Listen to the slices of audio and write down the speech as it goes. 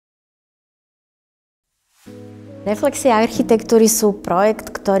Reflexie architektúry sú projekt,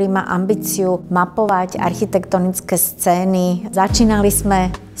 ktorý má ambíciu mapovať architektonické scény. Začínali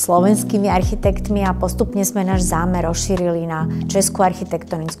sme slovenskými architektmi a postupne sme náš zámer rozšírili na českú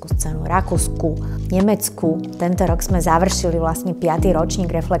architektonickú scénu, rakúsku, nemeckú. Tento rok sme završili vlastne 5. ročník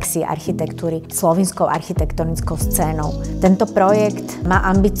reflexie architektúry slovinskou architektonickou scénou. Tento projekt má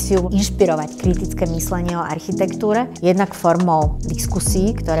ambíciu inšpirovať kritické myslenie o architektúre, jednak formou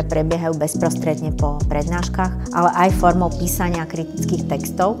diskusí, ktoré prebiehajú bezprostredne po prednáškach, ale aj formou písania kritických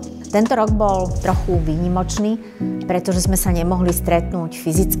textov. Tento rok bol trochu výnimočný, pretože sme sa nemohli stretnúť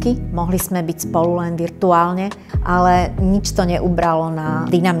fyzicky, mohli sme byť spolu len virtuálne, ale nič to neubralo na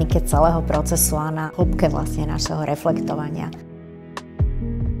dynamike celého procesu a na hĺbke vlastne našeho reflektovania.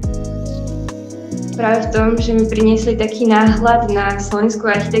 Práve v tom, že mi priniesli taký náhľad na slovenskú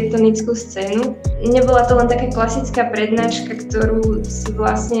architektonickú scénu. Nebola to len taká klasická prednáška, ktorú si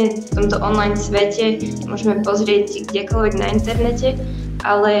vlastne v tomto online svete môžeme pozrieť kdekoľvek na internete,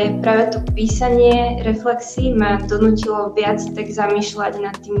 ale práve to písanie reflexí ma donútilo viac tak zamýšľať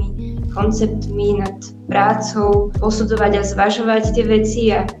nad tými konceptmi, nad prácou, posudzovať a zvažovať tie veci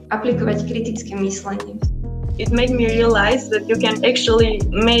a aplikovať kritické myslenie. It made me realize that you can actually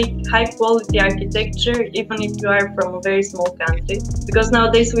make high quality architecture even if you are from a very small country. Because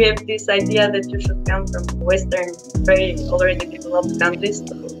nowadays we have this idea that you should come from Western, very already developed countries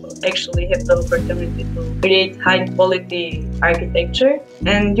to actually have the opportunity to create high quality architecture.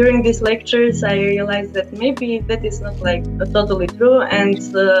 And during these lectures I realized that maybe that is not like totally true, and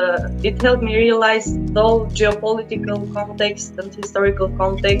it helped me realize the whole geopolitical context and historical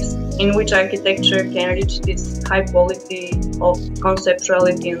context in which architecture can reach this high quality of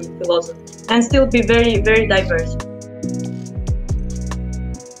conceptuality and philosophy and still be very, very diverse.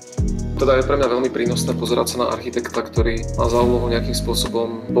 Teda je pre mňa veľmi prínosné pozerať sa na architekta, ktorý má za úlohu nejakým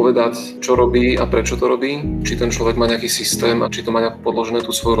spôsobom povedať, čo robí a prečo to robí, či ten človek má nejaký systém a či to má nejak podložené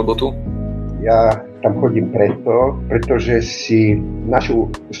tú svoju robotu. Ja tam chodím pretože si našu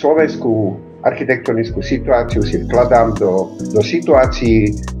slovenskú architektonickú situáciu si vkladám do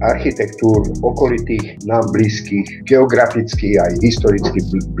situácií architektúr okolitých nám blízkych, geograficky aj historicky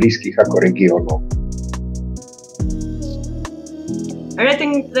blízkych ako regiónov.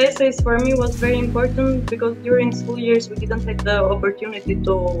 Writing the essays for me was very important because during school years we didn't have the opportunity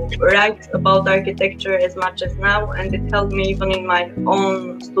to write about architecture as much as now, and it helped me even in my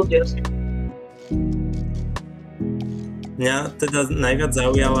own studios. Mňa teda najviac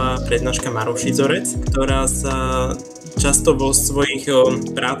zaujala prednáška Maruši Zorec, ktorá sa často vo svojich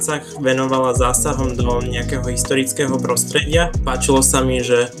prácach venovala zásahom do nejakého historického prostredia. Páčilo sa mi,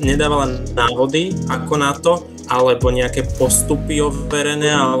 že nedávala návody ako na to, alebo nejaké postupy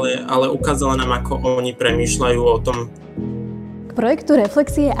overené, ale ukázala nám, ako oni premýšľajú o tom. K projektu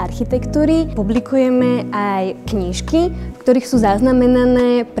Reflexie architektúry publikujeme aj knižky, v ktorých sú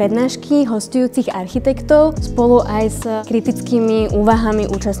zaznamenané prednášky hostujúcich architektov spolu aj s kritickými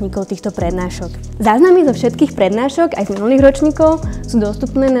úvahami účastníkov týchto prednášok. Záznamy zo všetkých prednášok aj z minulých ročníkov sú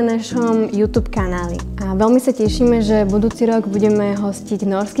dostupné na našom YouTube kanáli. A veľmi sa tešíme, že budúci rok budeme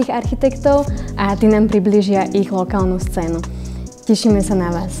hostiť norských architektov a tí nám priblížia ich lokálnu scénu. Tešíme sa na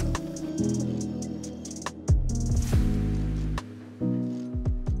vás.